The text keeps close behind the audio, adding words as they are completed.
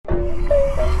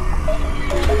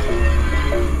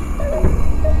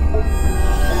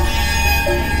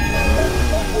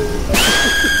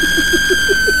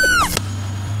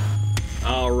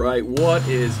What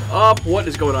is up? What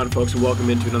is going on, folks? And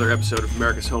welcome into another episode of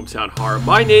America's Hometown Horror.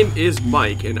 My name is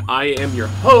Mike, and I am your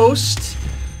host.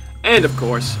 And, of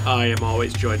course, I am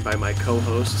always joined by my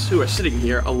co-hosts, who are sitting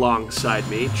here alongside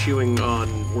me, chewing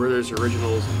on Werther's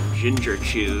Originals and Ginger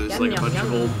Chews like a bunch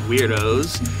of old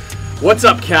weirdos. What's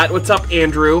up, Kat? What's up,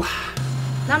 Andrew?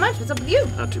 Not much. What's up with you?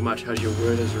 Not too much. How's your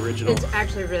Werther's Original? It's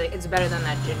actually it's better than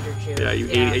that Ginger Chew. Yeah, are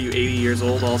you 80 years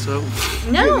old also?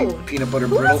 No. Peanut butter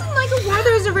Who brittle. doesn't like a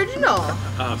Werther's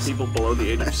Original? People below the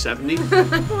age of 70.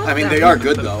 I mean, they are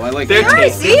good though. I like They're them.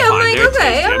 tasty. See, I'm Fine, like, they're okay,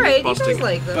 tasty. I'm alright, you busting. guys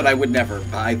like them. But I would never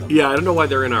buy them. Yeah, I don't know why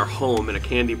they're in our home in a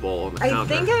candy bowl on the I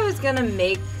counter. think I was gonna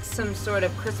make some sort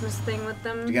of Christmas thing with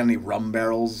them. Do you got any rum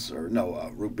barrels or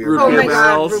no root beer? Root Oh beer my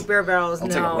barrels? god, root beer barrels, I'll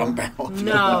no. take a rum barrel.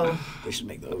 No. They should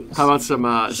make those. How about some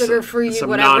Sugar-free, some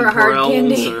whatever, hard non-Perels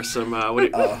candy. or some what do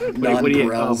you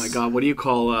non-Perels. oh my god, what do you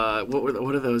call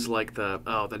what are those like the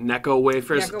Necco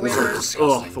wafers? Necco Those are wafers.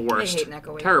 Oh, disgusting. the worst. I hate Necco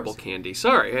wafers. Terrible candy.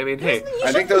 Sorry, I mean, hey, You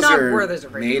I think should those not are Werther's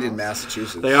made Originals. in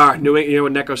Massachusetts. they are. You know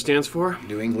what Necco stands for?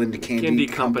 New England Candy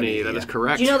Company. That is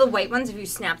correct. Do you know the white ones, if you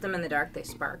snap them in the dark, they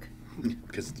spark?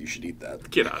 Because you should eat that.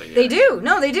 Get out of here. They do.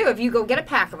 No, they do. If you go get a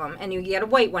pack of them and you get a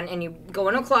white one and you go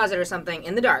in a closet or something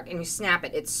in the dark and you snap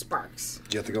it, it sparks.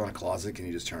 Do you have to go in a closet? Can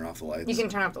you just turn off the lights? You can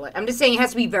turn off the light. I'm just saying it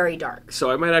has to be very dark.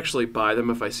 So I might actually buy them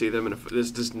if I see them, and if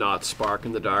this does not spark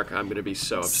in the dark, I'm going to be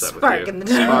so upset with you. Spark in the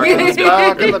dark. Spark in the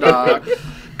dark. in the dark.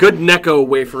 Good Necco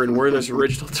wafer and Werther's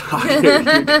Original talk here,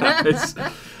 you guys.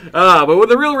 But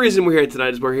the real reason we're here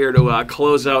tonight is we're here to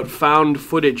close out Found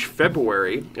Footage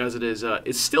February, as it is.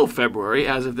 It's still February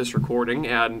as of this recording,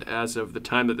 and as of the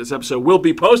time that this episode will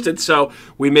be posted. So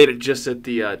we made it just at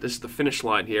the this is the finish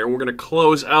line here. We're going to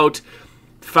close out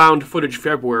Found Footage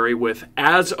February with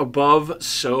As Above,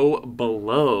 So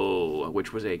Below,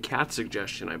 which was a Cat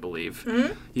suggestion, I believe.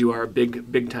 Mm-hmm. You are a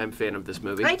big time fan of this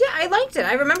movie. I did. I liked it.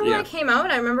 I remember when Yeah. it came out.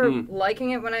 I remember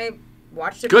liking it when I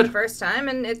watched it Good. for the first time,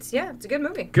 and it's a good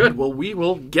movie. Good. Well, we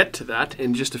will get to that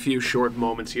in just a few short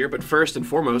moments here. But first and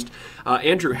foremost,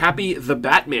 Andrew, happy The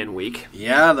Batman Week.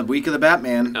 Yeah, the week of the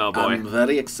Batman. Oh, boy. I'm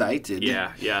very excited.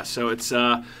 Yeah. So it's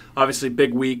obviously a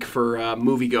big week for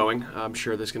movie going. I'm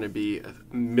sure there's going to be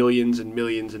millions and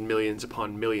millions and millions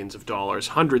upon millions of dollars,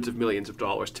 hundreds of millions of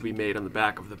dollars to be made on the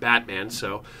back of the Batman.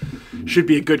 So should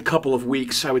be a good couple of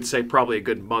weeks. I would say probably a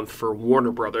good month for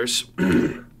Warner Brothers.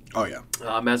 Oh, yeah.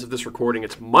 As of this recording,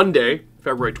 it's Monday,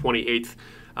 February 28th.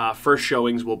 First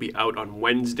showings will be out on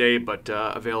Wednesday, but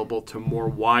available to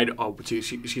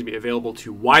available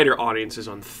to wider audiences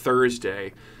on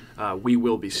Thursday. We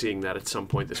will be seeing that at some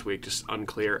point this week. Just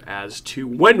unclear as to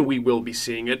when we will be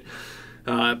seeing it.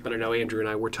 But I know Andrew and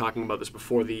I were talking about this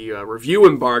before the review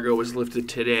embargo was lifted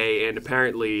today, and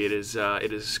apparently it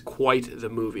is quite the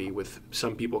movie, with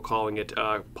some people calling it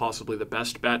possibly the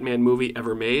best Batman movie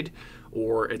ever made,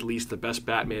 or at least the best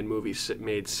Batman movie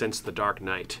made since The Dark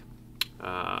Knight.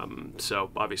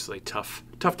 So obviously tough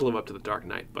to live up to The Dark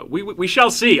Knight, but we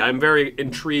shall see. I'm very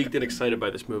intrigued and excited by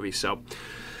this movie. So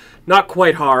not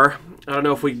quite horror. I don't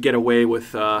know if we could get away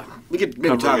with. We could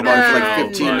maybe talk covering about it for it like all,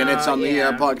 15 but- minutes on the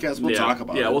Yeah. podcast. We'll talk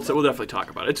about it. Yeah, we'll definitely talk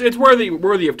about it. It's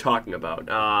worthy of talking about,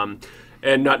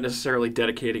 and not necessarily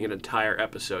dedicating an entire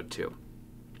episode to.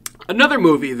 Another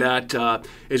movie that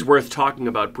is worth talking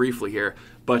about briefly here,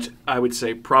 but I would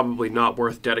say probably not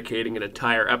worth dedicating an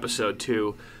entire episode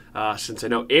to, since I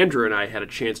know Andrew and I had a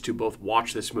chance to both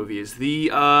watch this movie, is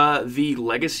the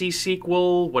legacy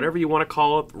sequel, whatever you want to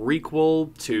call it,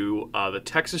 requel to the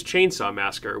Texas Chainsaw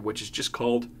Massacre, which is just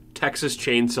called Texas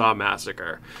Chainsaw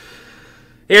Massacre.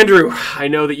 Andrew, I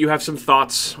know that you have some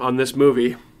thoughts on this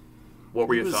movie. What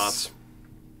were your thoughts?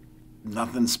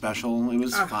 Nothing special. It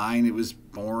was fine. It was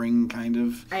boring, kind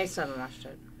of. I still haven't watched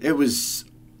it. It was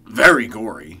very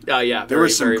gory. Yeah, There were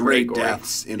some very, very great gory.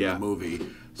 deaths in the movie.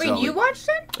 Wait, So you watched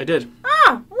it? I did.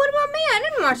 Oh, what about me? I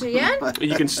didn't watch it yet.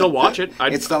 You can still watch it.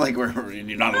 It's not like you're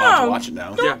not allowed to watch it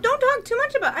now. Yeah. Don't talk too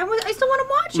much about it. I still want to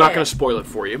watch I'm not it. going to spoil it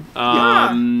for you.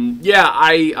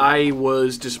 I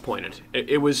was disappointed.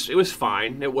 It was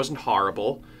fine. It wasn't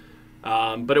horrible,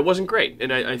 but it wasn't great.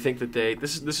 And I think that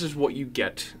this is what you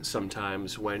get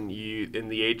sometimes when you, in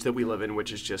the age that we live in,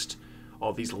 which is just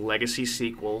all these legacy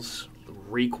sequels,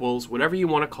 requels, whatever you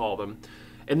want to call them,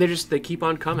 and they keep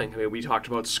on coming. I mean, we talked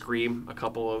about Scream a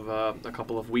couple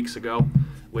of weeks ago,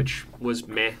 which was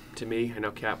meh to me. I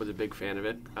know Kat was a big fan of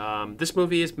it. This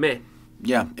movie is meh.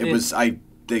 Yeah, it was. I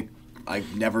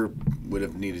never would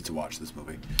have needed to watch this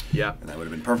movie. Yeah, And I would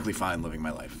have been perfectly fine living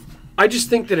my life. I just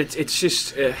think that it's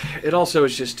just it also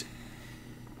is just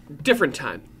different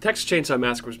time. Texas Chainsaw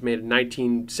Massacre was made in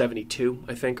 1972,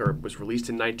 I think, or was released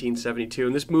in 1972,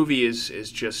 and this movie is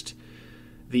just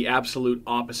the absolute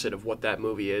opposite of what that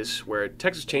movie is. Where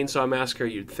Texas Chainsaw Massacre,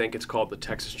 you'd think it's called the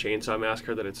Texas Chainsaw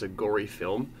Massacre, that it's a gory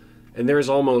film. And there is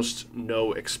almost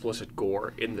no explicit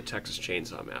gore in the Texas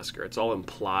Chainsaw Massacre. It's all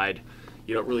implied.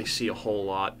 You don't really see a whole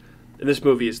lot. And this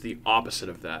movie is the opposite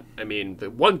of that. I mean, the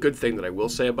one good thing that I will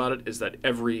say about it is that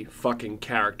every fucking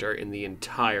character in the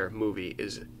entire movie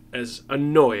is as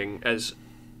annoying as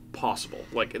possible.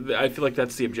 Like, I feel like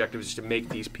that's the objective, is to make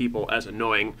these people as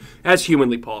annoying as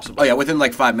humanly possible. Oh yeah, within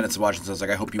like 5 minutes of watching, so I was like,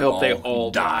 I hope they all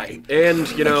die. And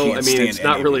you know, I mean, it's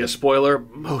not really a spoiler.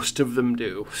 Most of them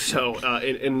do. So,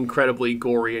 in incredibly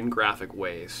gory and graphic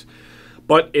ways.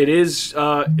 But it is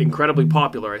incredibly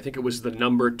popular. I think it was the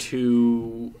number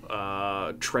 2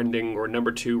 trending or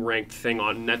number 2 ranked thing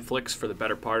on Netflix for the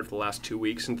better part of the last 2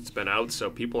 weeks since it's been out. So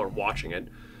people are watching it.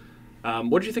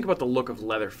 What did you think about the look of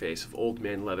Leatherface, of Old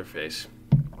Man Leatherface?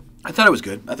 I thought it was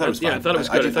good. I thought it was fine. Yeah, I thought it was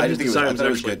good. I thought it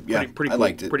was good. Yeah, pretty I cool,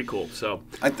 liked it. Pretty cool. So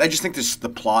I just think the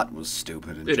plot was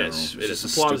stupid in general. It is. The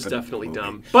plot is definitely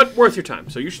dumb, but worth your time.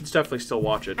 So you should definitely still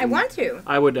watch it. I want to.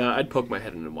 I would. I'd poke my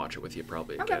head in and watch it with you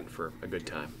probably again for a good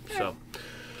time. All so. right.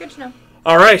 Good to know.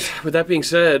 All right. With that being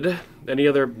said, any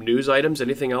other news items?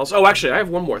 Anything else? Oh, actually, I have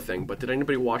one more thing. But did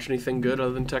anybody watch anything good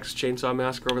other than Texas Chainsaw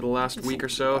Massacre over the last week or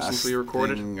so since we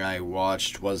recorded? The thing I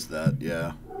watched was that,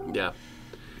 yeah. Yeah.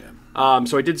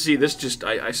 So I did see this.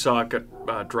 I saw it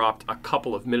got dropped a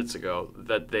couple of minutes ago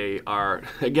that they are,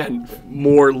 again,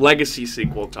 more legacy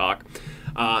sequel talk.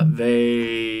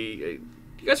 You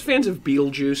guys fans of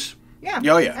Beetlejuice? Yeah.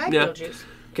 Oh yeah. I like Beetlejuice.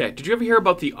 Okay. Did you ever hear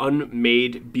about the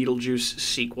unmade Beetlejuice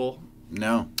sequel?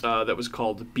 No. That was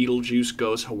called Beetlejuice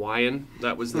Goes Hawaiian.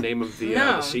 That was the name of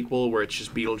the sequel, where it's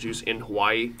just Beetlejuice in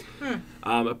Hawaii.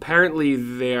 Apparently,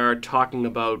 they are talking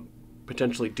about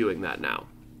potentially doing that now.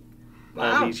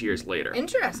 All these years later.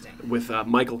 Interesting. With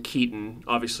Michael Keaton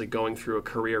obviously going through a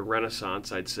career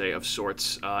renaissance, I'd say, of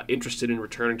sorts, interested in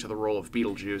returning to the role of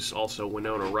Beetlejuice. Also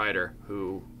Winona Ryder,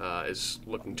 who is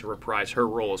looking to reprise her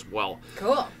role as well.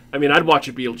 Cool. I mean, I'd watch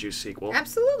a Beetlejuice sequel.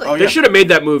 Absolutely. Oh, They should have made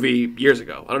that movie years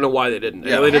ago. I don't know why they didn't.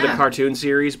 I know they did the Yeah. cartoon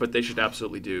series, but they should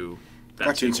absolutely do that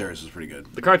Cartoon sequel. series was pretty good.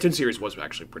 The cartoon series was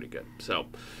actually pretty good. So,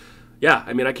 yeah,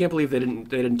 I mean, I can't believe they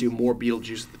didn't do more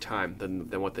Beetlejuice at the time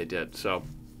than what they did. So,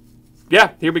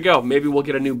 yeah, here we go. Maybe we'll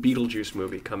get a new Beetlejuice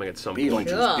movie coming at some point.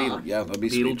 Beetlejuice. Yeah, that'd be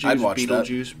sweet. Beetlejuice, I'd watch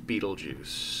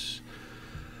Beetlejuice.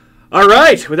 All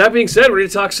right. With that being said, we're going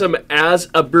to talk some As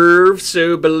Above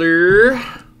So Below.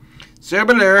 that.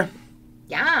 Serbaler.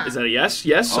 Yeah. Is that a yes?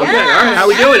 Yes? Okay. Yeah, All right. How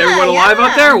we doing? Everyone alive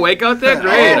out there? Awake out there?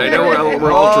 Great. I know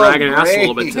we're all dragging ass a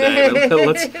little bit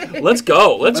today. Let's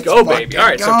go. Let's go, baby. All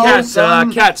right.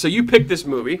 So, Kat, so you picked this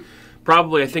movie.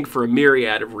 Probably, I think, for a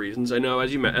myriad of reasons. I know,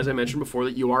 as I mentioned before,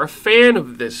 that you are a fan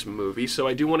of this movie, so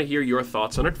I do want to hear your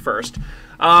thoughts on it first.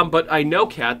 But I know,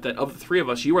 Kat, that of the three of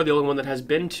us, you are the only one that has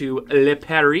been to Le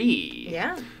Paris.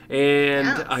 Yeah. And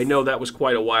Yes. I know that was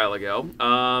quite a while ago.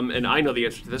 And I know the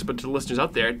answer to this, but to the listeners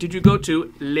out there, did you go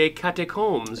to Les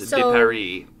Catacombs de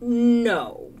Paris?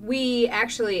 No. We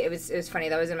actually, it was funny.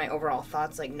 That was in my overall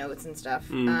thoughts, like notes and stuff.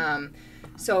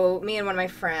 So me and one of my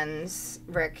friends,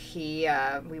 Rick,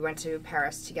 we went to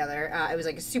Paris together. It was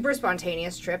like a super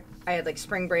spontaneous trip. I had like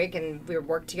spring break and we were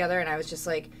worked together, and I was just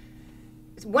like,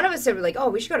 one of us said like, oh,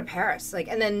 we should go to Paris. Like,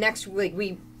 and then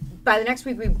by the next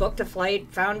week we booked a flight,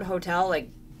 found a hotel, like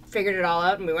figured it all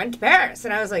out, and we went to Paris.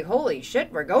 And I was like, holy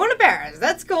shit, we're going to Paris.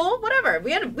 That's cool. Whatever.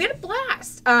 We had a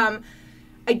blast. I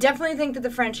definitely think that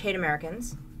the French hate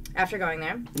Americans after going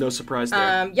there. No surprise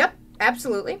there. Yep,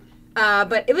 absolutely.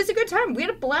 But it was a good time. We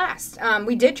had a blast.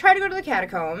 We did try to go to the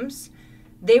catacombs.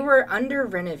 They were under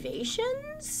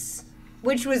renovations,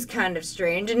 which was kind of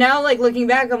strange. And now, like, looking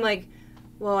back, I'm like,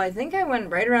 well, I think I went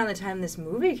right around the time this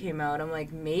movie came out. I'm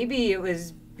like, maybe it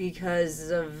was because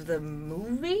of the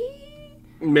movie?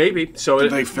 Maybe. So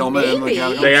Did they film it in the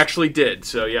catacombs? They actually did.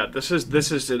 So yeah, this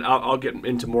is. I'll get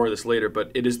into more of this later,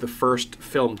 but it is the first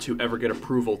film to ever get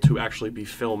approval to actually be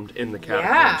filmed in the catacombs.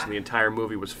 Yeah. And the entire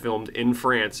movie was filmed in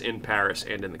France, in Paris,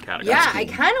 and in the catacombs. Yeah, I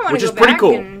kind of want Which to is go pretty back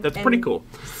cool. and, That's and pretty cool.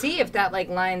 see if that like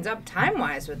lines up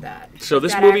time-wise with that. So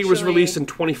this That movie was actually- released in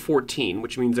 2014,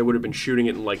 which means they would have been shooting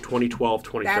it in like 2012,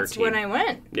 2013. That's when I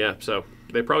went. Yeah, so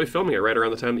they're probably filming it right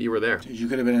around the time that you were there. You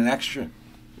could have been an extra.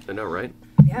 I know, right?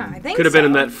 Yeah, I think Could have been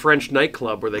in so. that French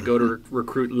nightclub where they go to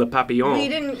recruit Le Papillon. We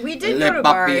did Le go to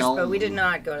bars, Papillon. but we did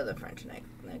not go to the French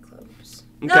nightclubs.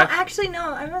 No, Okay. actually,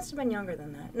 no. I must have been younger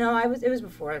than that. No, it was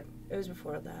before. It was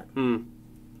before that.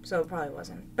 So it probably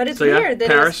wasn't. But it's So weird that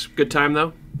Paris, good time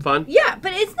though, fun. Yeah,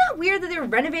 but it's not weird that they were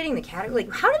renovating the catacomb.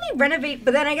 Like, how do they renovate?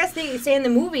 But then I guess they say in the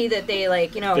movie that they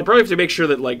like, They probably have to make sure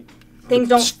that like things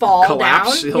don't fall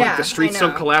collapse, down. like the streets I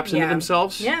don't know. collapse into Yeah.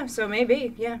 themselves. Yeah, so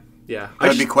maybe, yeah. Yeah.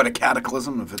 That'd be quite a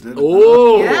cataclysm if it did.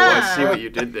 Oh, Yeah. I see what you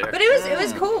did there. But it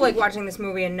was cool, like, watching this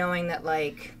movie and knowing that,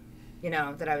 like, you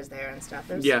know, that I was there and stuff.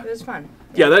 It was fun.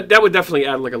 Yeah, that would definitely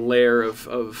add like a layer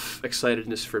of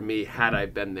excitedness for me had I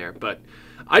been there. But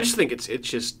I just think it's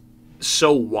just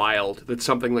so wild that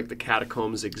something like the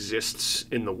Catacombs exists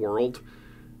in the world.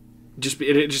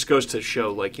 It just goes to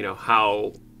show, like, you know,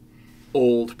 how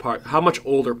much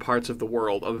older parts of the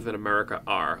world other than America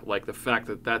are. Like the fact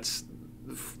that that's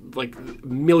like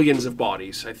millions of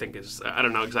bodies, I think is, I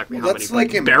don't know exactly how many,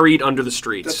 like buried under the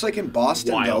streets. That's like in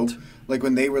Boston, Wild. though. Like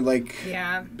when they were like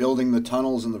Yeah. building the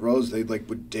tunnels and the roads, they like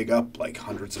would dig up like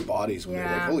hundreds of bodies. When they were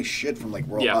like, Yeah. holy shit, from like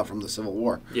from the Civil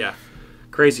War. Yeah,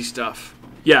 crazy stuff.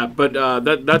 Yeah, but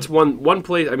that's one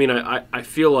place. I mean, I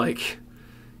feel like,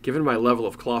 given my level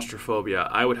of claustrophobia,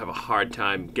 I would have a hard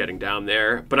time getting down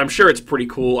there. But I'm sure it's pretty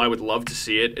cool. I would love to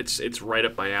see it. It's right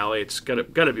up my alley. It's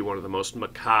gotta be one of the most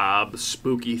macabre,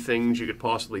 spooky things you could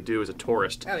possibly do as a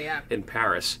tourist. Oh, yeah. In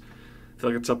Paris. I feel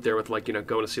like it's up there with, like, you know,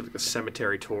 going to see like the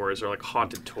cemetery tours or like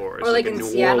haunted tours, Or like in in New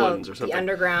Seattle, Orleans or something. the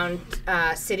underground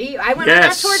city. I went on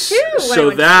that tour too when I So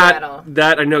went to Seattle.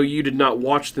 that I know you did not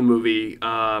watch the movie,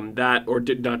 or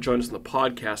did not join us on the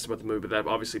podcast about the movie, but that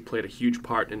obviously played a huge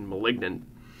part in *Malignant*,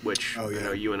 which I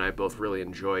know you and I both really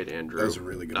enjoyed, Andrew. That was a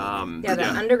really good movie. Yeah, the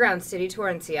underground city tour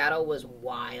in Seattle was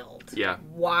wild. Yeah.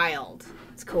 Wild.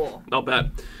 It's cool. I'll bet.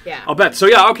 Yeah. I'll bet. So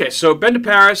yeah, okay. So been to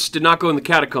Paris, did not go in the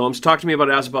catacombs. Talk to me about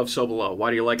As Above, So Below.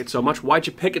 Why do you like it so much? Why'd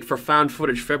you pick it for Found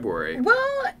Footage February?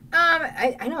 Well,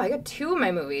 I know I got two of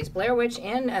my movies, Blair Witch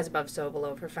and As Above, So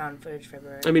Below, for Found Footage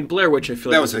February. I mean, Blair Witch, I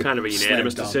feel like That was was kind of a slam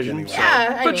unanimous dunk decision. anyway.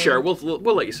 Yeah, I but mean- sure, we'll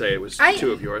let you say it was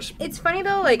two of yours. It's funny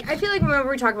though, like I feel like whenever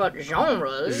we talk about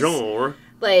genres,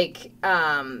 like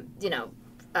you know,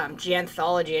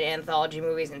 anthology and anthology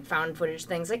movies and found footage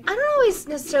things, like I don't always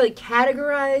necessarily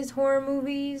categorize horror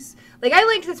movies. Like I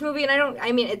liked this movie,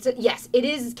 and yes, it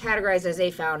is categorized as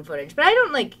a found footage, but I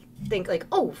don't like think like,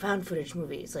 oh, found footage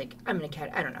movies. Like I'm gonna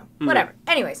I don't know, whatever.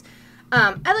 Anyways,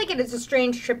 I like it. It's a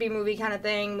strange, trippy movie kind of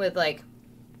thing with like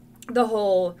the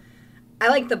whole. I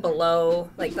like the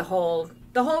below, like the whole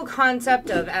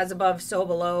concept of As Above, So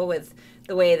Below, with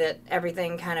the way that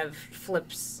everything kind of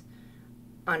flips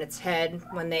on its head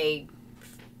when they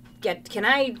get. Can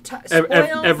I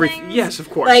spoil things? Yes,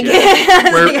 of course. Like,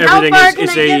 yeah. Where like, how far everything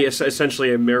can is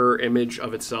essentially a mirror image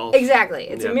of itself. Exactly,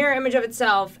 it's a mirror image of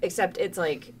itself, except it's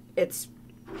like it's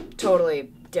totally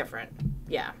different.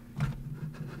 Yeah.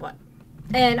 What?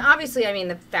 And obviously, I mean,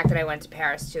 the fact that I went to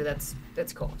Paris too.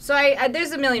 That's cool. So I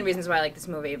there's a million reasons why I like this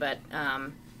movie, but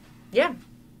yeah.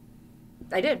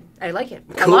 I did. I like it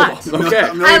a lot. Okay.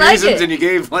 A million I like reasons, it. and you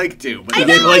gave like two. But I You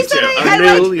know, gave like I said a I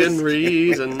million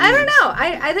reasons. I don't know.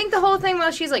 I think the whole thing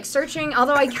while she's like searching,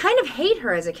 although I kind of hate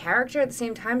her as a character at the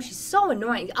same time, she's so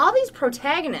annoying. All these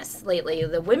protagonists lately,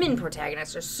 the women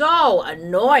protagonists, are so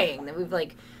annoying that we've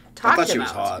like talked about. I thought she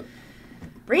was hot.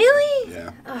 Really?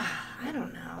 Yeah. I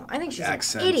don't know. I think she's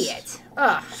Accents. an idiot.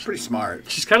 Ugh. She's pretty smart.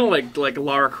 She's kind of like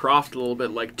Lara Croft a little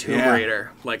bit, like Tomb Yeah.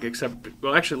 Raider, like except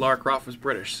actually Lara Croft was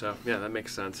British, so yeah, that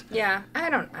makes sense. Yeah. I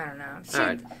don't know. She, All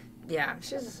right. Yeah.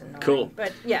 She's just annoying. Cool.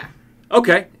 But yeah.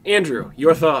 Okay, Andrew,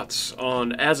 your thoughts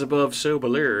on As Above, So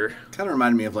Below? Kind of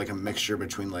reminded me of like a mixture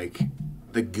between like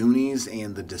the Goonies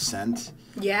and The Descent.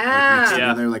 Yeah. Mixed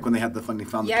together, like when they had found the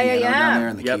piano yeah. down there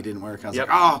and the Yep. key didn't work. I was Yep.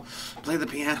 like, oh, play the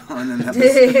piano and then have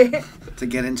this to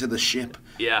get into the ship.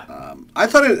 Yeah. I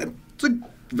thought it's a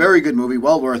very good movie,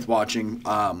 well worth watching.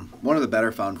 One of the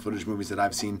better found footage movies that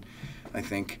I've seen, I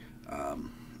think.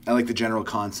 I like the general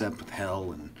concept with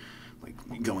hell and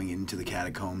like going into the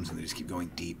catacombs and they just keep going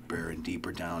deeper and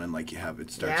deeper down and like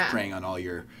it starts preying on all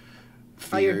your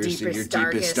fears and your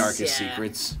deepest, darkest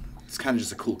secrets. It's kind of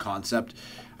just a cool concept.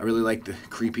 I really like the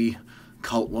creepy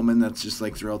cult woman that's just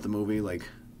like throughout the movie, like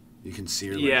you can see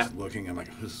her like just looking. I'm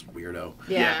like, this is weirdo.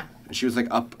 Yeah. And she was like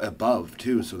up above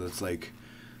too, so that's like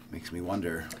makes me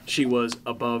wonder. She was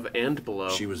above and below.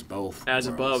 She was both. As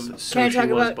worlds. above, so she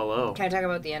was below. Can I talk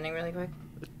about the ending really quick?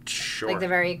 Sure. Like the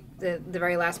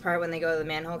very last part when they go to the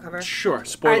manhole cover? Sure.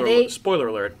 Spoiler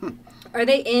alert. Are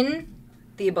they in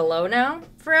the below now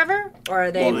forever? Or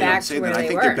are they Well, they back don't say to where that. I they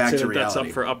think were? they're back So to that's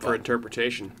reality. up for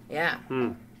interpretation. Yeah.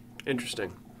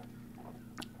 Interesting.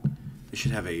 They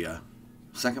should have a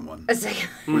second one A second.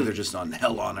 where they're just on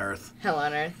hell on earth. Hell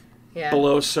on earth. Yeah.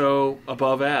 Below, so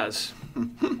above as,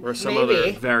 or some other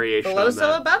Maybe. variation. Below on so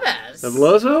that. above as.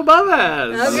 Below, so above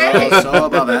as. Okay. So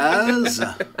above as.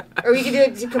 Or we could do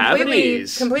it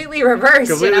Havanese. completely reversed,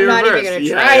 Completely and I'm not reversed. even going to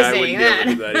Yeah, try I saying wouldn't be that.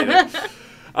 able to do that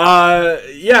either.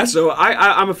 Yeah, so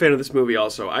I'm a fan of this movie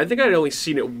also. I think I'd only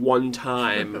seen it one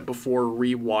time before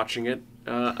rewatching it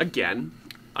again.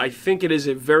 I think it is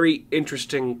a very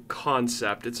interesting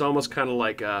concept. It's almost kind of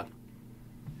like a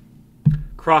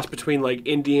cross between like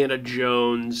Indiana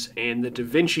Jones and the Da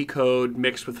Vinci Code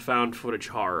mixed with found footage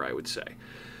horror, I would say.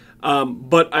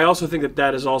 But I also think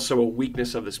that is also a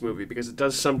weakness of this movie because it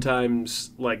does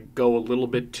sometimes like go a little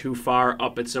bit too far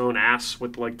up its own ass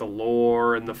with like the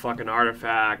lore and the fucking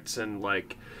artifacts and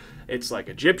like it's like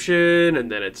Egyptian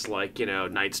and then it's like, you know,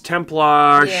 Knights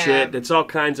Templar shit. It's all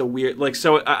kinds of weird. Like,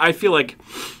 so I feel like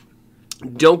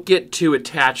don't get too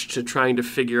attached to trying to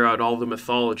figure out all the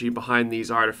mythology behind these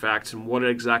artifacts and what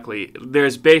exactly.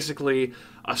 There's basically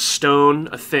a stone,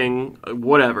 a thing,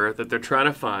 whatever, that they're trying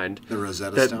to find. The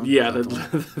Rosetta Stone? Yeah,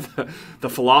 the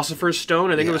Philosopher's Stone,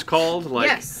 I think it was called. Like,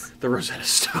 yes. The Rosetta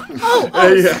Stone.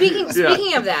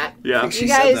 Speaking of that. Yeah. I think she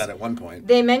said that at one point.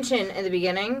 They mention in the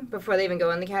beginning, before they even go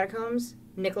in the catacombs,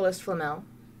 Nicholas Flamel.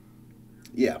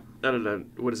 Yeah. I don't know.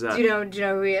 What is that? Do you know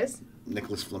who he is?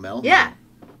 Nicholas Flamel? Yeah.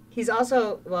 He's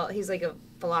also, well, he's like a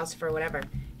philosopher or whatever.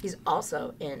 He's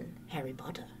also in Harry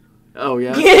Potter. Oh,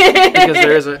 yeah? Because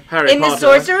there is a Harry Potter. In the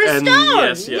Sorcerer's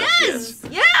Stone. Yes.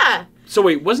 Yeah. So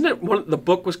wait, wasn't it the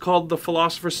book was called The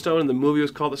Philosopher's Stone and the movie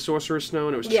was called The Sorcerer's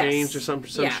Stone? It was changed or some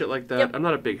shit like that? Yep. I'm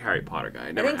not a big Harry Potter guy.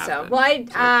 I think so. Been. Well,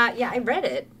 I read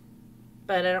it,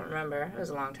 but I don't remember. It was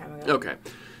a long time ago. Okay.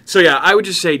 So yeah, I would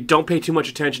just say don't pay too much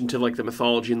attention to like the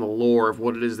mythology and the lore of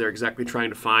what it is they're exactly trying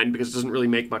to find because it doesn't really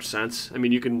make much sense. I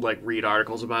mean, you can like read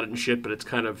articles about it and shit, but it's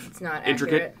kind of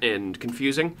intricate and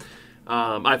confusing.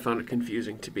 I found it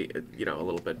confusing to be, a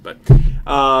little bit, but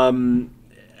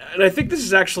and I think this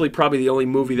is actually probably the only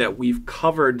movie that we've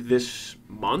covered this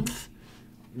month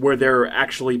where there are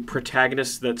actually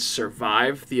protagonists that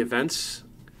survive the events.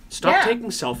 Stop taking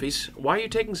selfies. Why are you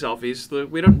taking selfies?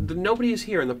 Nobody is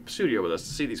here in the studio with us to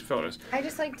see these photos. I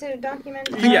just like to document.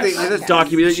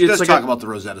 Document. Let's talk about the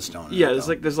Rosetta Stone. Yeah,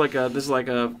 there's like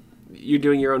a you're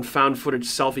doing your own found footage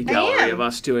selfie gallery of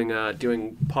us doing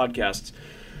podcasts.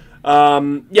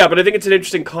 But I think it's an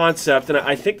interesting concept, and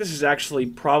I think this is actually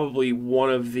probably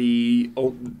one of the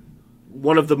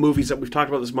movies that we've talked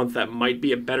about this month that might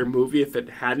be a better movie if it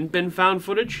hadn't been found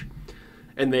footage.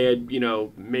 And they had,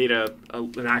 made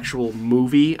an actual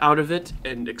movie out of it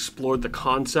and explored the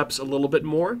concepts a little bit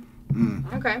more.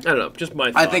 Okay. I don't know, just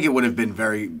my thought. I think it would have been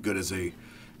very good as a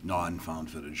non-found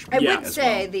footage movie. I would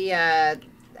say the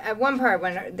at one part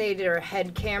when they did her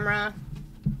head camera,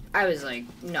 I was like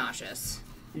nauseous.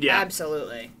 Yeah.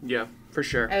 Absolutely. Yeah, for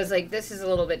sure. I was like, this is a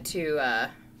little bit too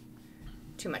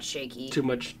much shaky. Too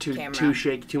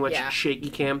shaky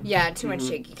cam. Yeah, too much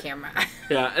shaky camera.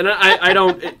 Yeah, and I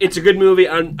don't. It's a good movie.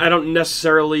 I don't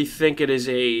necessarily think it is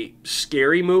a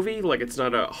scary movie. Like it's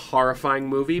not a horrifying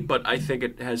movie, but I think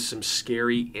it has some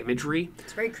scary imagery.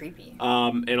 It's very creepy.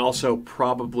 And also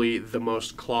probably the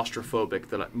most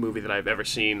claustrophobic movie that I've ever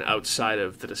seen outside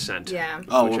of The Descent. Yeah.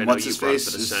 Oh, well, what's his face?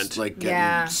 Is like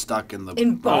getting stuck in the bones.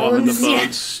 In the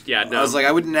bones. Yeah. No. I was like,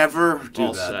 I would never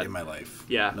do that in my life.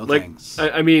 Yeah. No like, thanks.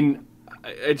 I mean,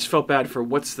 I just felt bad for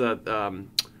what's the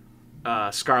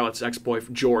Scarlett's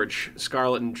ex-boyfriend, George.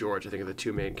 Scarlett and George, I think, are the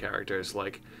two main characters.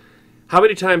 Like, how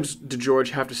many times did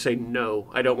George have to say, no,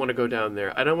 I don't want to go down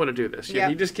there. I don't want to do this. Yeah,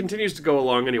 he just continues to go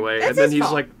along anyway. That's and then his he's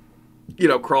fault. like,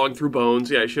 crawling through bones.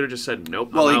 Yeah, he should have just said,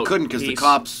 nope, well, I'm he out. couldn't because the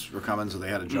cops were coming, so they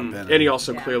had to jump in. And he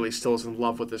also clearly still is in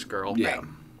love with this girl. Yeah. Right.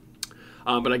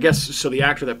 But I guess, so the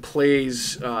actor that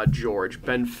plays George,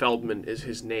 Ben Feldman is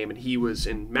his name, and he was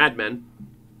in Mad Men.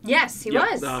 Yes, he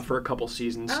was. For a couple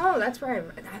seasons. Oh, that's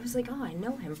where I was like, oh, I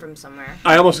know him from somewhere.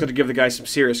 I almost got to give the guy some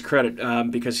serious credit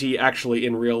because he actually,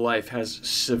 in real life, has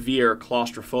severe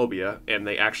claustrophobia, and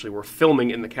they actually were filming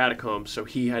in the catacombs, so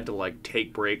he had to, like,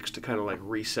 take breaks to kind of, like,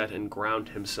 reset and ground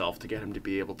himself to get him to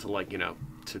be able to, like,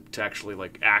 to actually,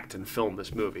 like, act and film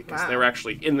this movie. Because they were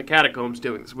actually in the catacombs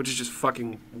doing this, which is just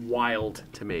fucking wild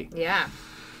to me. Yeah.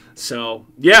 So,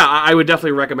 yeah, I would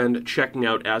definitely recommend checking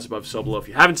out As Above, So Below if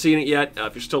you haven't seen it yet.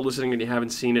 If you're still listening and you haven't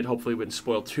seen it, hopefully we wouldn't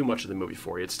spoil too much of the movie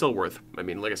for you. It's still worth, I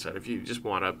mean, like I said, if you just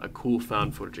want a cool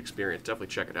found footage experience, definitely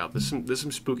check it out. There's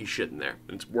some spooky shit in there,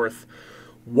 and it's worth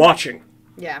watching.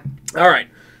 Yeah. All right.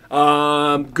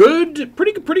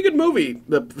 Pretty good movie.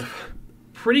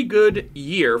 Pretty good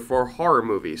year for horror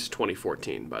movies,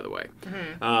 2014, by the way.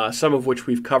 Mm-hmm. Some of which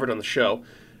we've covered on the show.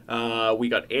 We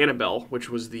got Annabelle, which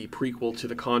was the prequel to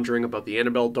The Conjuring about the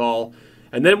Annabelle doll.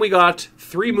 And then we got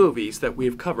 3 movies that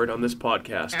we've covered on this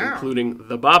podcast, including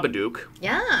The Babadook.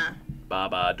 Yeah.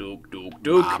 Babadook, Dook,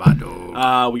 Dook.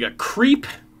 Babadook. We got Creep.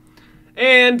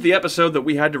 And the episode that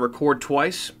we had to record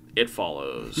twice, It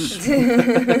Follows. Those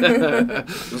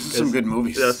are some good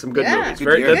movies. Some good movies.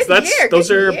 Good year. Those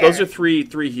are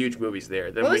 3 huge movies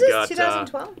there. Then what was we this, got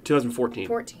 2012? 2014.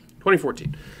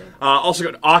 2014. Also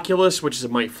got Oculus, which is a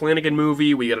Mike Flanagan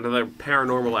movie. We got another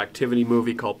Paranormal Activity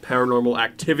movie called Paranormal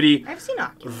Activity. I've seen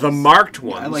Oculus. The marked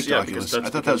ones. I liked Oculus. I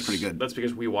thought that was pretty good. That's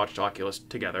because we watched Oculus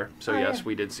together. So yes,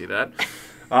 we did see that.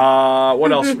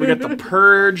 What else? We got The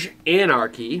Purge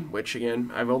Anarchy, which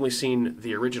again, I've only seen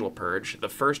the original Purge, the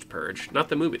first Purge, not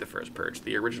the movie The First Purge,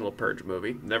 the original Purge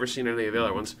movie. Never seen any of the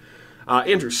other ones.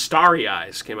 Andrew, Starry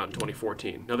Eyes came out in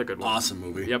 2014. Another good one. Awesome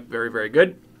movie. Yep, very, very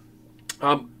good.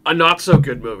 A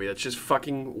not-so-good movie that's just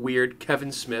fucking weird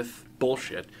Kevin Smith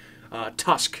bullshit.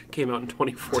 Tusk came out in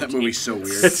 2014. That movie's so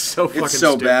weird. It's so fucking It's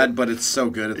so stupid. bad, but it's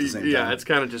so good at the same time. Yeah, it's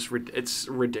kind of just it's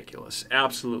ridiculous,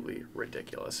 absolutely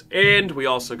ridiculous. And we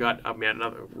also got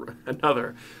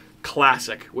another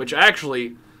classic, which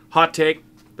actually, hot take,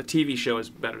 the TV show is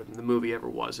better than the movie ever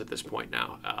was at this point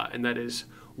now, and that is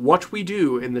What We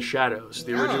Do in the Shadows.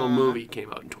 The original movie came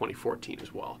out in 2014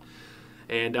 as well.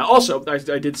 And also, I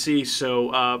did see,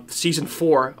 Season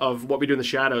 4 of What We Do in the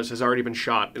Shadows has already been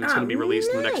shot, and it's going to be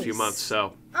released in the next few months.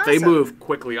 So they move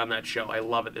quickly on that show. I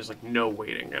love it. There's, no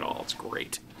waiting at all. It's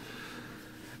great.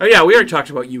 Oh, yeah, we already talked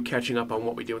about you catching up on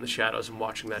What We Do in the Shadows and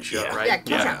watching that show, right? Yeah,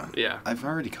 catch up. Yeah. I've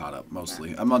already caught up,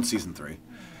 mostly. I'm on Season 3.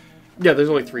 Yeah, there's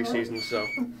only 3 seasons, so...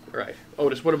 Right.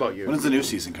 Otis, what about you? When does the new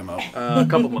season come out? A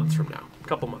couple months from now.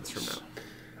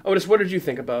 Otis, what did you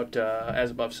think about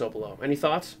As Above, So Below? Any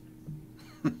thoughts?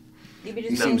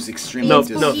 He seems extremely No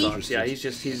disinterested. thoughts. Yeah,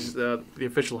 he's the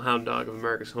official hound dog of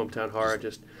America's Hometown Horror,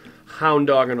 just hound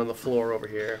dogging on the floor over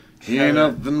here. He ain't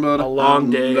nothing but A long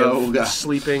day dog. of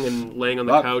sleeping and laying on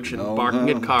the couch and no,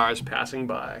 barking at cars passing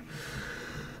by.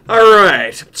 All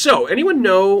right. So, anyone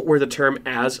know where the term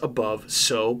 "as above,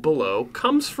 so below"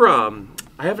 comes from?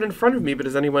 I have it in front of me, but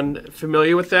is anyone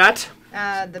familiar with that?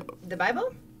 The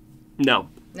Bible? No.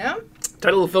 No?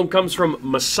 Title of the film comes from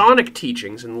Masonic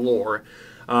teachings and lore,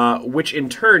 which in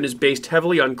turn is based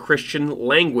heavily on Christian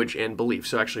language and belief.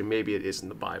 So actually, maybe it is in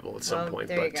the Bible at some point,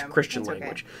 there but you it's go. Christian That's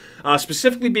language.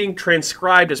 Specifically being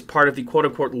transcribed as part of the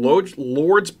quote-unquote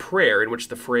Lord's Prayer, in which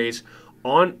the phrase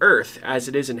 "on earth as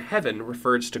it is in heaven"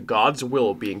 refers to God's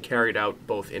will being carried out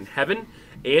both in heaven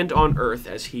and on earth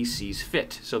as he sees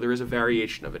fit. So there is a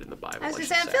variation of it in the Bible. I was going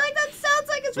to should say, I feel like that sounds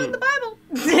like it's from the Bible.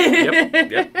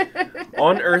 Yep.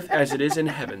 On earth as it is in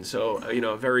heaven. So,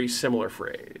 a very similar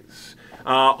phrase.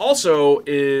 Also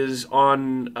is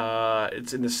on,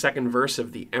 it's in the second verse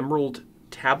of the Emerald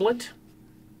Tablet.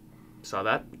 Saw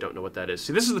that? Don't know what that is.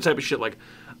 See, this is the type of shit,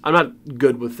 I'm not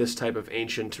good with this type of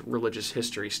ancient religious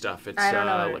history stuff. It's I don't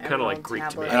know kind of like Greek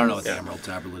tablet to me. I don't know what the Emerald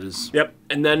Tablet is. Yep.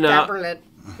 And then, Tablet.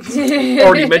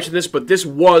 already mentioned this, but this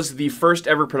was the first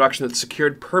ever production that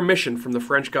secured permission from the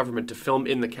French government to film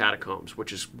in the catacombs,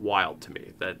 which is wild to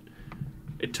me that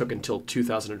it took until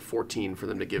 2014 for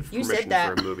them to give permission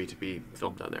for a movie to be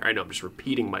filmed down there. I know, I'm just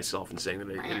repeating myself and saying that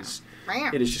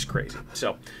it is just crazy.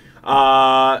 So,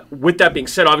 with that being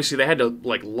said, obviously they had to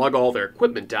lug all their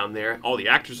equipment down there. All the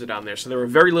actors are down there, so there were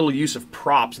very little use of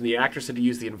props, and the actors had to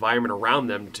use the environment around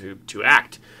them to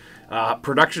act.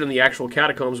 Production in the actual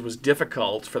catacombs was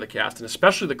difficult for the cast, and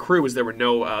especially the crew, as there were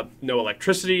no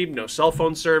electricity, no cell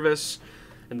phone service,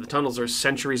 and the tunnels are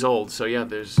centuries old. So yeah,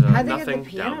 there's How'd they nothing get the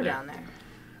piano down there.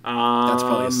 That's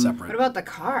probably a separate. What about the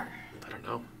car? I don't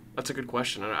know. That's a good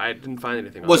question. I didn't find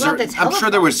anything. Was on there, the I'm sure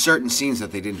there telephone? were certain scenes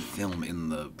that they didn't film in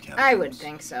the catacombs. I would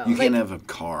think so. You can't have a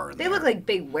car in They there. look like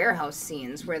big warehouse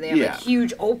scenes where they have Yeah.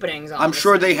 huge openings on I'm the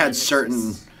sure they side, had and it's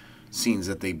certain just- scenes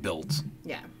that they built.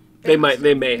 Yeah. They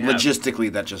may have.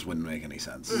 Logistically, that just wouldn't make any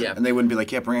sense. Yeah. And they wouldn't be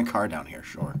like, yeah, bring a car down here,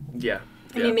 sure. Yeah.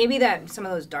 I mean, maybe some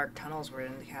of those dark tunnels were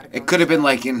in the catacombs. It could have been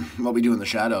like in What We Do in the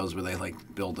Shadows, where they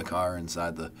build the car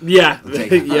inside the. Yeah.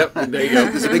 Take- Yep. There you go.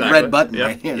 There's a big red button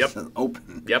right here. Yep. It says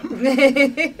open. Yep.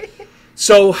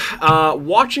 So,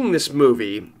 watching this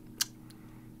movie,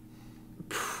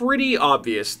 pretty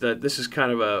obvious that this is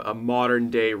kind of a modern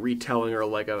day retelling or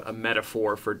a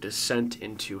metaphor for descent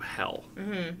into hell,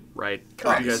 right?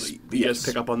 Correct. You guys Yes.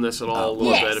 pick up on this at all a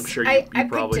little Yes. bit? I'm sure I you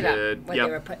probably picked it did. up what they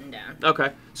were putting down.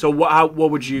 Okay. So what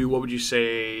would you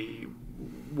say?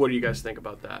 What do you guys think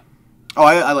about that? Oh,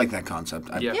 I like that concept.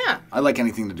 Yeah. Yeah. I like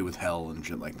anything to do with hell and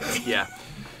shit like that. Yeah.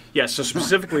 Yeah, so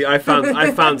specifically I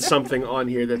found something on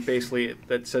here that basically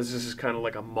that says this is kind of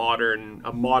like a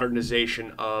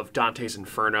modernization of Dante's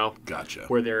Inferno. Gotcha.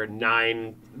 Where there are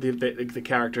 9 the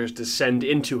characters descend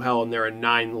into hell, and there are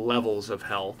 9 levels of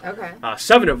hell. Okay.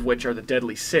 7 of which are the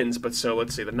deadly sins, but so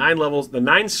let's see, the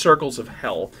 9 circles of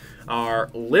hell are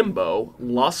limbo,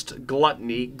 lust,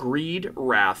 gluttony, greed,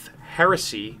 wrath,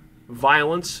 heresy,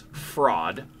 violence,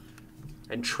 fraud,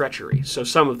 and treachery. So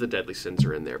some of the deadly sins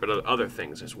are in there, but other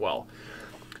things as well.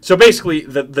 So basically,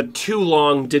 the too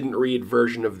long didn't read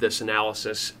version of this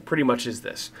analysis pretty much is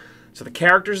this. So the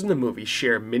characters in the movie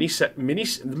share if I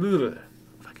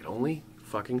could only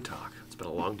fucking talk. It's been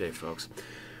a long day, folks.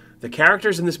 The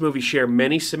characters in this movie share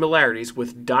many similarities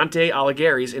with Dante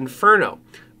Alighieri's Inferno.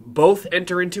 Both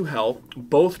enter into hell,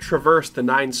 both traverse the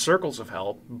 9 circles of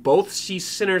hell, both see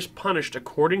sinners punished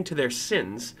according to their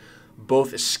sins,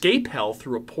 both escape hell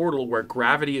through a portal where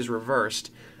gravity is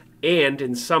reversed, and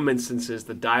in some instances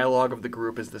the dialogue of the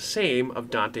group is the same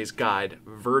of Dante's guide,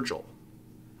 Virgil.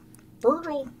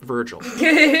 Virgil.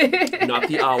 Not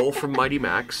the owl from Mighty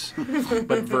Max,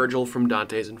 but Virgil from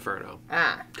Dante's Inferno.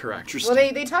 Ah. Correct. Well,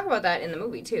 they talk about that in the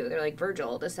movie, too. They're like,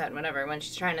 Virgil, this, that, and whatever. When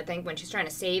she's trying to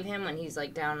save him, when he's,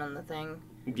 like, down on the thing.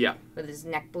 Yeah. With his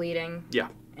neck bleeding. Yeah.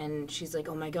 And she's like,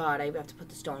 oh, my God, I have to put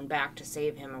the stone back to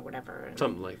save him or whatever. And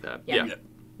something like that. Yeah.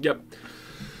 Yep.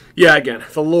 Yeah, again,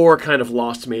 the lore kind of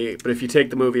lost me, but if you take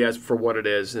the movie as for what it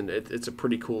is, and it's a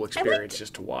pretty cool experience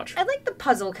just to watch. I like the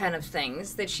puzzle kind of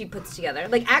things that she puts together.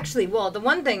 Like, actually, well, the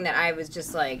one thing that I was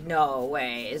just like, no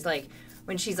way, is like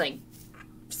when she's like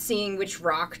seeing which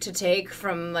rock to take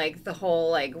from like the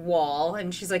whole like wall,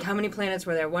 and she's like, how many planets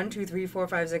were there? 1, 2, 3, 4,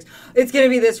 5, 6. It's gonna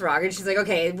be this rock, and she's like,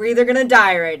 okay, we're either gonna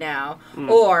die right now,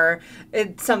 or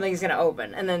something's gonna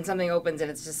open, and then something opens,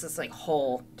 and it's just this like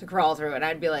hole to crawl through, and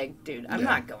I'd be like, dude, I'm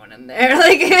not going in there.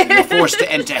 Like, you're forced to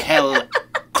enter hell,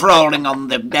 crawling on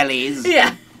their bellies.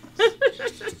 Yeah.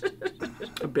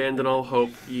 Abandon all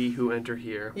hope, ye who enter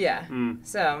here. Yeah.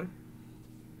 So.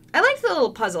 I liked the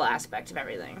little puzzle aspect of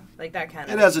everything. Like, that kind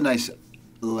of... It has a nice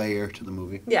layer to the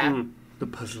movie. Yeah. The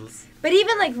puzzles. But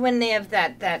even, like, when they have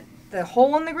the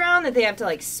hole in the ground that they have to,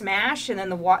 like, smash, and then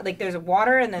there's a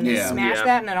water, and then they smash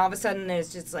that, and then all of a sudden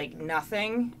there's just, like,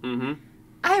 nothing. Mm-hmm.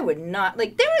 I would not...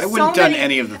 Like, there was I wouldn't so have many... done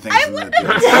any of the things. I would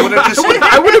have just...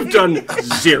 I would have done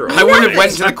 0. I would have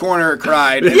went to the corner,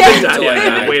 cried, and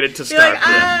and waited to start.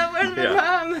 You're like, where's my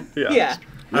mom? Yeah.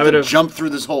 I would have jumped through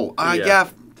this hole.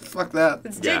 Fuck that.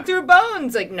 Let's dig through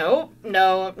bones. Like, nope,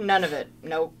 no, none of it.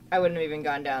 Nope. I wouldn't have even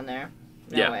gone down there.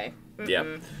 No way.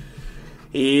 Mm-mm.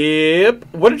 Yep.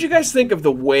 What did you guys think of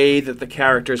the way that the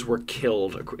characters were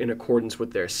killed in accordance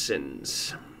with their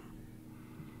sins?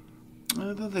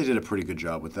 I thought they did a pretty good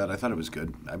job with that. I thought it was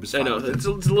good. I know. It's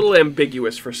a little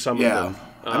ambiguous for some of them.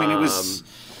 I mean, it was...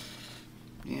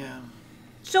 Yeah.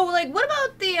 So, like, what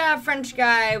about the French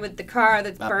guy with the car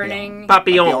that's burning?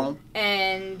 Papillon.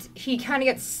 And he kind of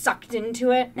gets sucked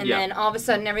into it, and then all of a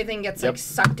sudden everything gets, like,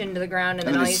 sucked into the ground, and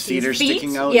then all his feet are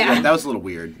sticking out? Yeah. That was a little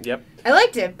weird. Yep. I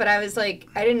liked it, but I was like,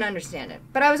 I didn't understand it.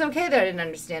 But I was okay that I didn't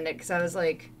understand it, because I was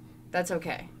like, that's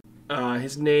okay.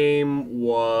 His name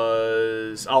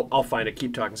was... I'll find it.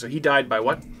 Keep talking. So he died by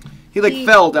what? He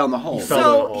fell down the hole.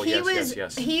 He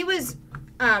was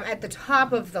at the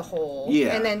top of the hole.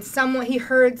 Yeah. And then he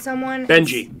heard someone.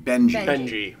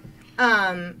 Benji.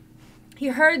 He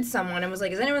heard someone and was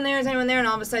like, is anyone there? Is anyone there? And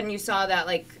all of a sudden you saw that,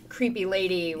 like, creepy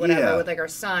lady, whatever, with, like, her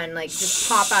son, like, just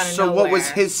pop out of nowhere. So what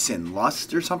was his sin?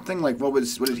 Lust or something? Like, what did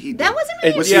he do? That wasn't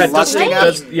really Was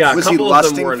he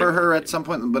lusting for for her at some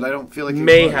point? But I don't feel like he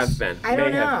may have been. I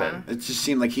don't know. It just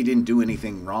seemed like he didn't do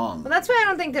anything wrong. Well, that's why I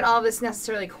don't think that all of this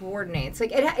necessarily coordinates.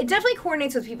 Like, it definitely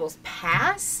coordinates with people's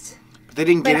past. But they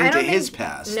didn't get into his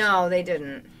past. No, they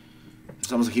didn't.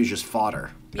 It's almost like he was just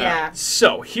fodder. Yeah.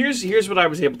 So here's what I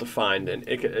was able to find, and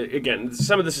again,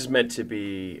 some of this is meant to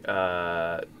be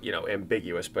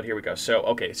ambiguous, but here we go.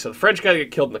 So the French guy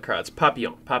got killed in the car. It's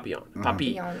Papillon.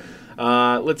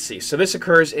 Let's see. So this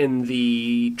occurs in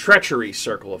the treachery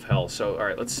circle of hell. So all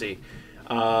right, let's see.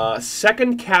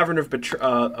 Second cavern of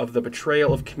the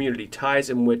betrayal of community, ties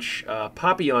in which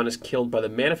Papillon is killed by the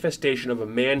manifestation of a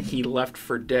man he left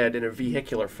for dead in a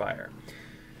vehicular fire.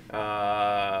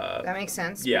 That makes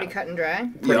sense. Yeah. Pretty cut and dry.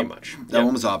 Pretty much. That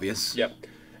one was obvious. Yep.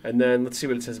 And then let's see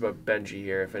what it says about Benji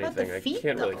here, if anything. I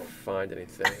can't really find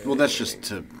anything. Well, that's just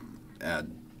to add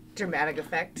dramatic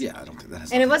effect. Yeah, I don't think that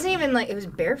has. And it wasn't even like it was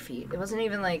bare feet. It wasn't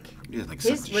even like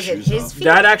his. Was it his feet?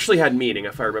 That actually had meaning,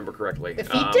 if I remember correctly. The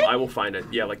feet did? I will find it.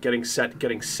 Yeah, like getting set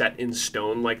in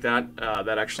stone like that.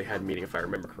 That actually had meaning, if I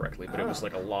remember correctly. But it was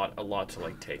like a lot to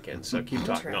like take in. So keep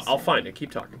talking. I'll find it.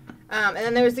 Keep talking. And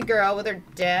then there was the girl with her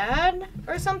dad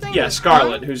or something. Yeah,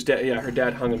 Scarlett, whose her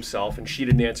dad hung himself, and she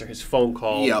didn't answer his phone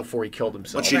call before he killed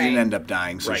himself. But she didn't end up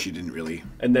dying, so she didn't really.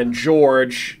 And then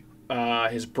George.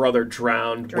 His brother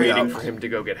drowned, waiting for him to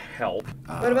go get help.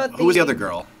 What about who was the other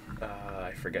girl?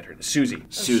 I forget her. Susie.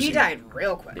 She died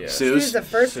real quick. Yeah. She was the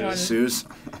first one. Suze.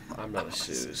 I'm not a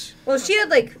Suze. Well, she had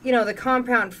the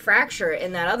compound fracture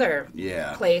in that other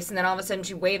place, and then all of a sudden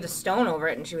she waved a stone over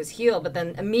it and she was healed. But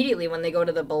then immediately when they go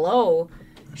to the below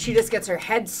she just gets her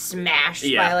head smashed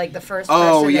Yeah. by like the first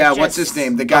Oh person. yeah, that what's just- his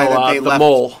name? The guy that they the left.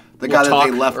 mole. The guy that they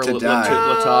Latok, left to or die.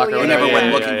 Latok, or Oh, He yeah, never yeah, went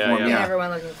yeah, looking yeah, for him. yeah. Yeah. Never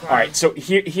went looking for him. All right, so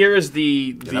here is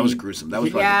the That was gruesome. That was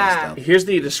probably Yeah. the best out. Here's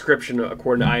the description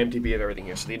according to IMDb of everything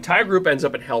here. So the entire group ends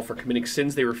up in hell for committing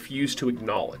sins they refuse to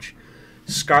acknowledge.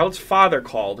 Scarlett's father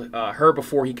called her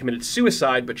before he committed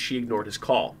suicide, but she ignored his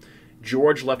call.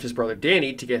 George left his brother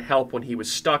Danny to get help when he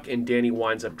was stuck, and Danny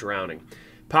winds up drowning.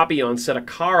 Papillon set a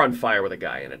car on fire with a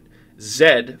guy in it.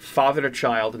 Zed fathered a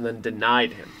child and then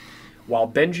denied him. While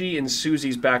Benji and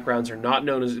Susie's backgrounds are not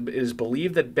known, it is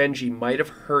believed that Benji might have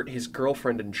hurt his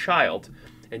girlfriend and child,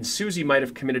 and Susie might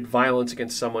have committed violence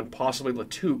against someone, possibly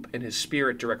Latoop, and his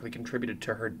spirit directly contributed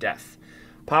to her death.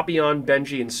 Papillon,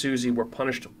 Benji, and Susie were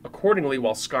punished accordingly,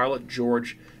 while Scarlett,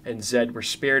 George, and Zed were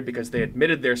spared because they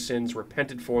admitted their sins,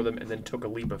 repented for them, and then took a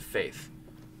leap of faith.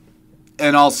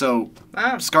 And also,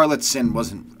 Wow. Scarlett's sin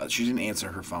wasn't. She didn't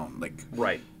answer her phone. Like,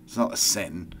 Right. it's not a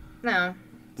sin. No.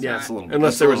 Yeah, It's a little.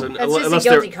 unless that's there a was little- an That's just a unless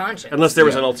guilty there, conscience. unless there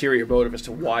was Yeah. an ulterior motive as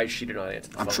to why she did not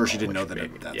answer the phone. I'm sure she didn't know which that.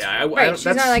 maybe- That's yeah, I Right. She's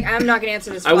not that's- like, I'm not going to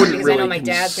answer this I phone wouldn't because I know really my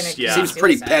dad's going to yeah. seems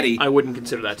pretty petty. I wouldn't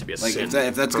consider that to be a Like sin.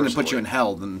 if that's going to put you in personally.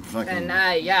 hell, then fucking.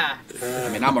 And yeah. I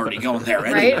mean, I'm already going there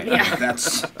Right? anyway. Yeah.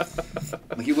 That's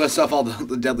like you list off all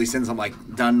the deadly sins. I'm like,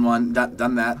 done one,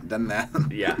 done that, done that.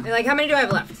 Yeah. They're like, how many do I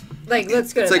have left? Like,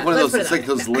 let's go It's to like that. one of Let's those. put It's it like that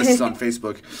those way. lists on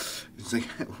Facebook. It's like,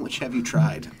 which have you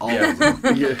tried? All of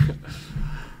them. Yeah.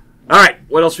 All right,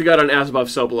 what else we got on As Above,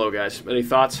 So Below, guys? Any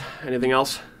thoughts? Anything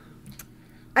else?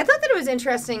 I thought that it was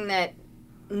interesting that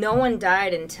no one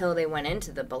died until they went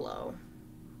into the below.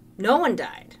 No one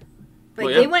died. Like Well,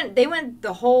 yeah. they went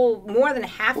the whole more than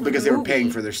half Well, of the because they were movie.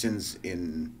 paying for their sins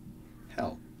in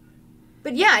hell.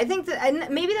 But yeah, I think that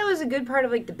and maybe that was a good part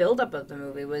of like the buildup of the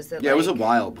movie was that Yeah, it was a like,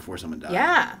 while before someone died.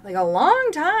 Yeah, like a long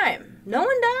time. No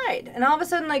one died, and all of a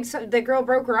sudden, like the girl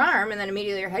broke her arm, and then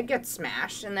immediately her head gets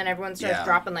smashed, and then everyone starts Yeah.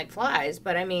 dropping like flies.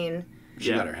 But I mean, She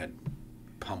Yeah. got her head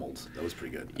pummeled. That was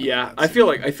pretty good. Yeah, like I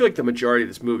that feel like the majority of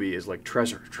this movie is like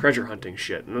treasure hunting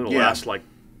shit, and then the Yeah. last like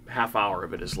half hour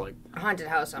of it is like a haunted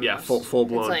house. Almost. yeah, full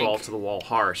blown It's like- ball to the wall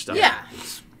horror stuff. Yeah,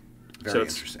 scene. Very So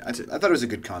it's- interesting. I thought it was a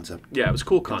good concept. Yeah, it was a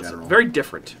cool concept. general. Very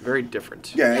different. Very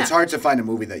different. Yeah, Yeah. it's hard to find a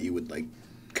movie that you would like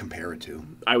compare it to.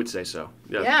 I would say so.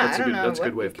 Yeah, yeah. that's I a don't good know. that's a what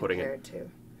good way we of putting compare it. To.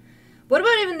 What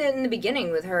about even in the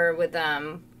beginning with her with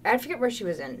I forget where she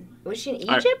was in. Was she in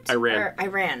Egypt? Iran. Or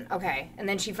Iran. Okay, and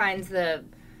then she finds the.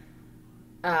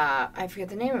 I forget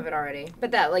the name of it already, but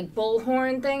that like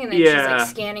bullhorn thing, and then she's Yeah. like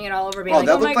scanning it all over, being Oh, like,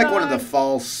 that "Oh my looked like god!" one of the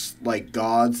false like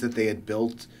gods that they had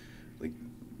built. Like,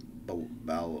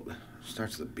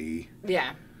 starts with a B.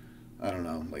 Yeah, I don't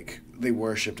know. Like they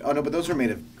worshipped. Oh no, but those were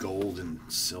made of gold and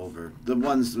silver. The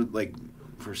ones with, like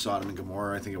for Sodom and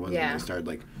Gomorrah, I think it was Yeah. when they started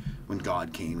like when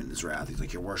God came in His wrath. He's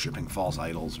like, you're worshiping false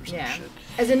idols or some yeah. shit.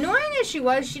 As annoying as she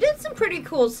was, she did some pretty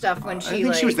cool stuff when I she didn't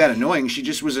think like. she was that annoying. She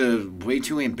just was way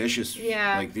too ambitious.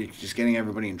 Yeah. Like just getting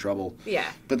everybody in trouble. Yeah,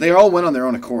 But they all went on their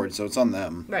own accord, so it's on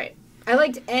them. right. I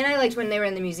liked when they were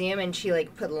in the museum and she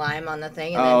like put lime on the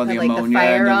thing and Oh, then the put like ammonia the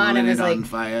fire and on lit and it was like. on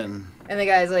fire and And the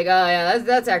guy's like, oh, yeah,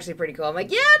 that's actually pretty cool. I'm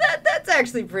like, yeah, that's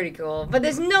actually pretty cool. But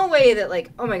there's no way that, like,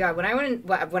 oh, my God, when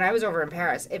I was over in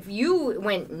Paris, if you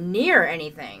went near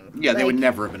anything... yeah, they like, would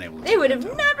never have been able to. They would have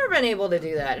never been able to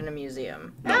do that in a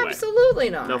museum. No way. Absolutely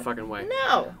not. No fucking way.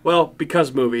 No. Well,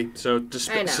 because movie, so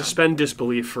I know. suspend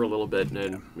disbelief for a little bit,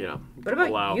 and What about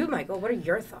allow. you, Michael? What are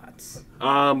your thoughts?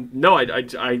 No, I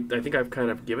think I've kind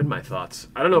of given my thoughts.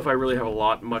 I don't know if I really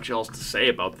have much else to say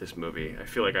about this movie. I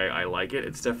feel like I like it.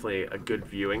 It's definitely a good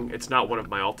viewing. It's not one of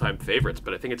my all-time favorites,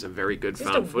 but I think it's a very good Just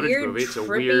found a footage weird, movie. It's a trippy,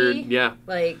 weird, yeah.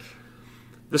 Like,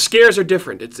 The scares are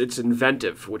different. It's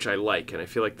inventive, which I like, and I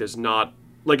feel like there's not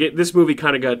this movie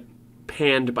kind of got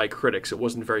panned by critics. It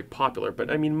wasn't very popular,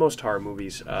 but I mean most horror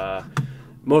movies.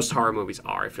 Most horror movies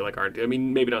I feel like, aren't. I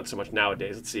mean, maybe not so much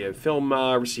nowadays. Let's see. A film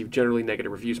received generally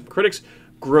negative reviews from critics,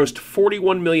 grossed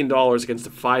 $41 million against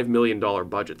a $5 million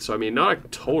budget. So, I mean, not a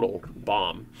total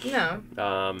bomb. no.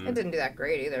 It didn't do that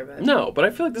great either, but... No, but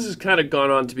I feel like this has kind of gone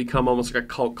on to become almost like a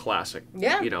cult classic.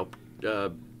 Yeah.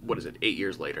 What is it, 8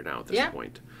 years later now at this Yeah.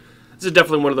 point. This is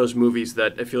definitely one of those movies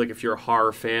that I feel like if you're a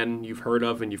horror fan, you've heard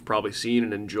of and you've probably seen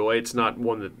and enjoy. It's not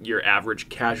one that your average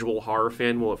casual horror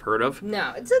fan will have heard of.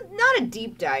 No, it's not a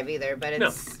deep dive either, but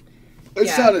it's...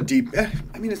 It's Yeah. not a deep.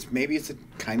 I mean, it's a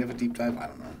kind of a deep dive. I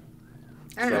don't know.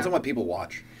 I don't Depends on know. what people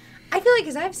watch. I feel like,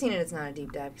 because I've seen it, it's not a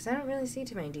deep dive, because I don't really see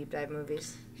too many deep dive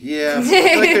movies. Yeah, I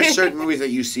feel like there's certain movies that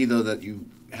you see though that you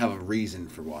have a reason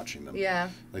for watching them. Yeah.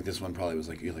 Like this one probably was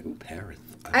like, you're like, ooh, Paris.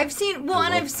 I've seen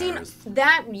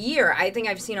that year. I think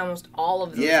I've seen almost all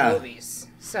of those movies.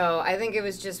 So I think it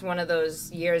was just one of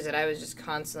those years that I was just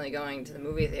constantly going to the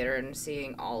movie theater and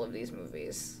seeing all of these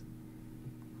movies.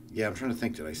 Yeah, I'm trying to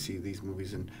think. Did I see these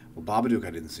movies in? Well, Babadook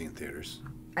I didn't see in theaters.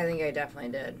 I think I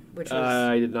definitely did. Which was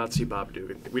I did not see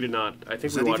Babadook. We did not. I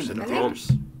think we watched it in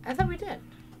theaters. I thought we did.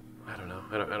 I don't know.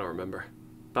 I don't remember.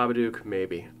 Babadook,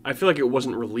 maybe. I feel like it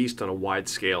wasn't released on a wide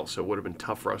scale, so it would have been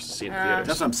tough for us to see in theaters.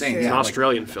 That's what I'm saying. True. It's Yeah, an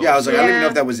Australian film. Yeah, I was like, I don't even know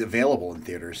if that was available in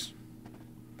theaters.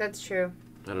 That's true.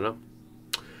 I don't know.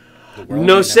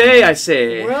 No say, I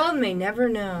say. World may never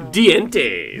know.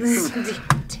 Dientes.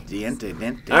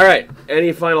 Diente. All right.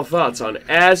 Any final thoughts on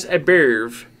As a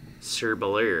Birve, Sir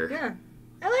Belair? Yeah.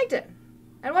 I liked it.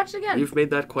 I'd watch it again. You've made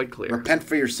that quite clear. Repent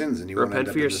for your sins, and you won't end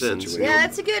up in this situation. Yeah,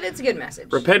 it's a good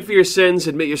message. Repent for your sins,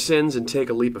 admit your sins, and take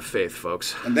a leap of faith,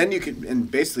 folks. And then you can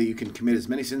commit as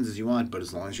many sins as you want, but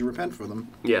as long as you repent for them.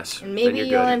 Yes. And maybe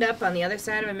you'll end up on the other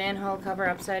side of a manhole cover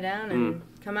upside down and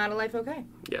come out of life okay.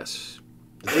 Yes.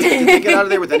 Did they get out of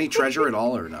there with any treasure at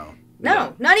all, or no?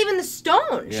 No, not even the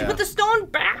stone. Yeah. She put the stone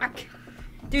back.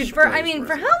 Dude, for how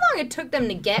long it took them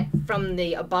to get from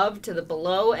the above to the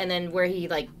below, and then where he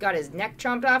got his neck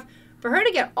chomped off, for her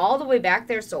to get all the way back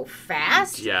there so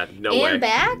fast. Yeah, no way. And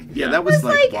back. Yeah, that was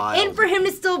wild. And for him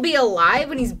to still be alive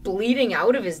when he's bleeding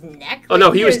out of his neck. Oh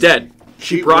no, he was dead.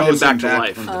 She brought him back to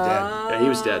life. From the dead. Yeah, he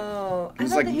was dead. Oh, I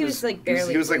thought that he was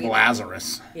barely. He was like bleeding.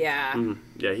 Lazarus. Yeah.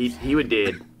 Yeah, he was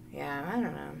dead. Yeah, I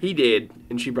don't know. He did,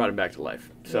 and she brought him back to life.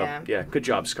 So Yeah. good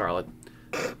job, Scarlett.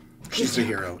 She's a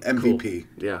hero. MVP.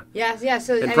 Cool. Yeah. Yeah.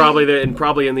 So And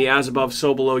probably in the As Above,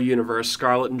 So Below universe,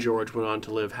 Scarlett and George went on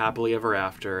to live happily ever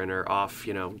after, and are off,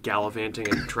 gallivanting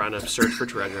and trying to search for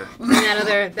treasure. And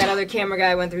that other camera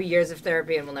guy went through years of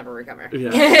therapy and will never recover. Yeah,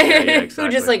 exactly. Who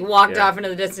just walked off into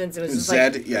the distance and was just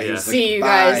Zed, like, he was see you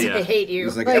bye. guys, I hate you. He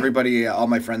was like, everybody, all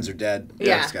my friends are dead.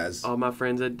 Yeah. Thanks, guys. All my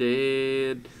friends are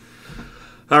dead.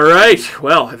 All right.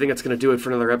 Well, I think that's going to do it for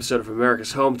another episode of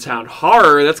America's Hometown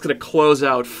Horror. That's going to close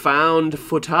out Found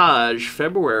Footage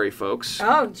February, folks.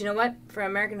 Oh, do you know what? For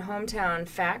American Hometown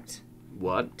fact,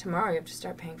 What? tomorrow you have to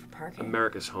start paying for parking.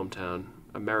 America's Hometown.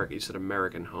 America. You said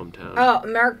American Hometown. Oh,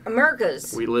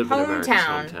 America's We live in America's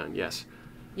hometown. Yes.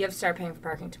 You have to start paying for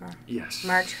parking tomorrow. Yes.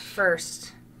 March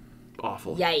 1st.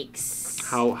 Awful. Yikes.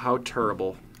 How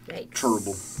terrible.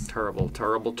 Yikes. Terrible.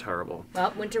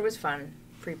 Well, winter was fun.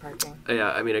 Free parking. Yeah,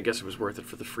 I mean, I guess it was worth it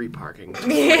for the free parking. I'd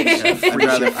rather pay for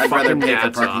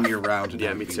gnats parking off. year round.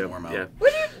 Yeah, me too. Yeah.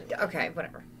 Okay,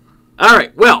 whatever. All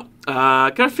right. Well,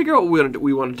 gotta figure out what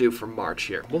we want to do for March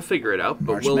here. We'll figure it out.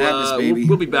 But March Madness, baby.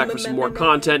 we'll be back with some more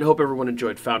content. Hope everyone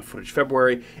enjoyed Found Footage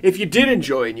February. If you did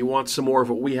enjoy and you want some more of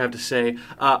what we have to say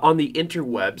on the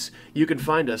interwebs, you can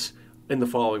find us in the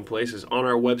following places: on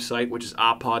our website, which is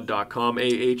ahpod.com,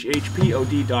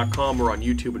 ahhpod.com, or on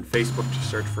YouTube and Facebook. Just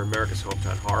search for America's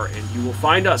Hometown Horror, and you will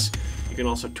find us. You can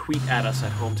also tweet at us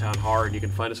at Hometown Horror, and you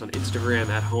can find us on Instagram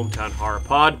at Hometown Horror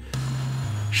Pod.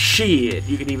 Shit,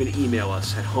 you can even email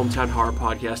us at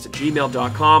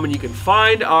hometownhorrorpodcast@gmail.com, and you can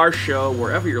find our show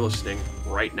wherever you're listening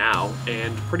right now,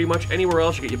 and pretty much anywhere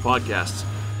else you get your podcasts.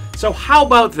 So how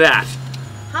about that?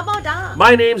 How about that?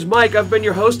 My name's Mike. I've been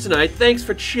your host tonight. Thanks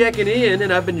for checking in,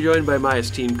 and I've been joined by my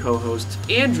esteemed co-hosts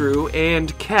Andrew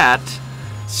and Kat.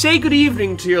 Say good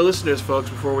evening to your listeners, folks,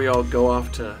 before we all go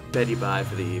off to Betty Bye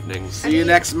for the evening. See you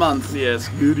next month. Yes,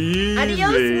 good evening.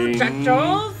 Adios,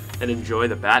 muchachos. And enjoy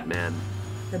the Batman.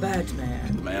 The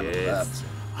Batman. The man with the Yes. bats.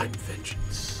 I'm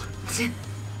vengeance.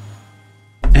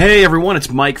 Hey everyone, it's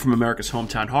Mike from America's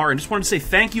Hometown Horror, and just wanted to say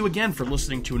thank you again for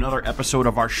listening to another episode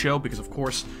of our show, because of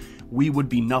course, we would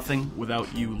be nothing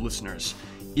without you listeners.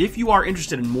 If you are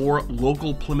interested in more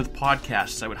local Plymouth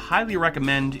podcasts, I would highly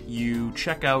recommend you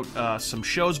check out some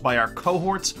shows by our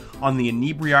cohorts on the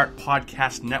Inebriart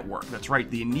Podcast Network. That's right,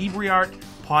 the Inebriart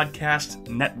Podcast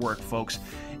Network, folks.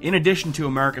 In addition to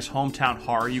America's Hometown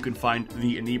Horror, you can find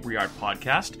the Inebriart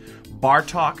Podcast, Bar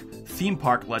Talk, Theme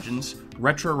Park Legends,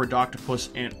 Retro Redoctopus,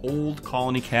 and Old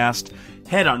Colony Cast.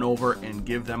 Head on over and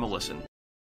give them a listen.